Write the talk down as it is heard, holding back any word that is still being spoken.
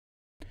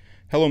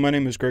Hello, my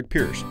name is Greg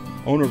Pierce,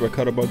 owner of A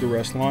Cut Above the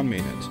Rest Lawn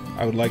Maintenance.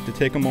 I would like to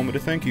take a moment to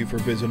thank you for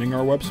visiting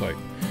our website.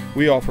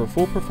 We offer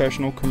full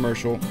professional,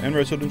 commercial, and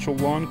residential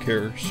lawn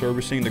care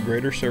servicing the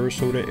greater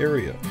Sarasota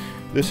area.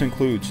 This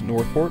includes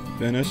Northport,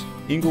 Venice,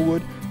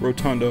 Inglewood,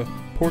 Rotunda,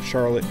 Port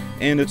Charlotte,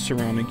 and its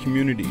surrounding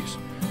communities.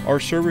 Our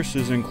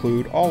services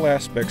include all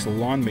aspects of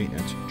lawn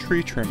maintenance,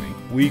 tree trimming,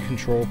 weed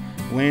control,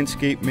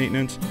 landscape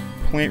maintenance,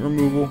 plant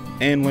removal,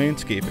 and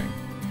landscaping.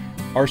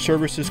 Our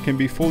services can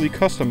be fully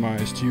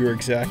customized to your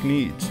exact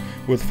needs.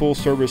 With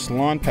full-service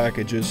lawn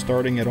packages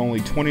starting at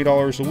only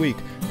 $20 a week,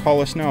 call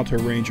us now to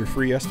arrange your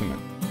free estimate.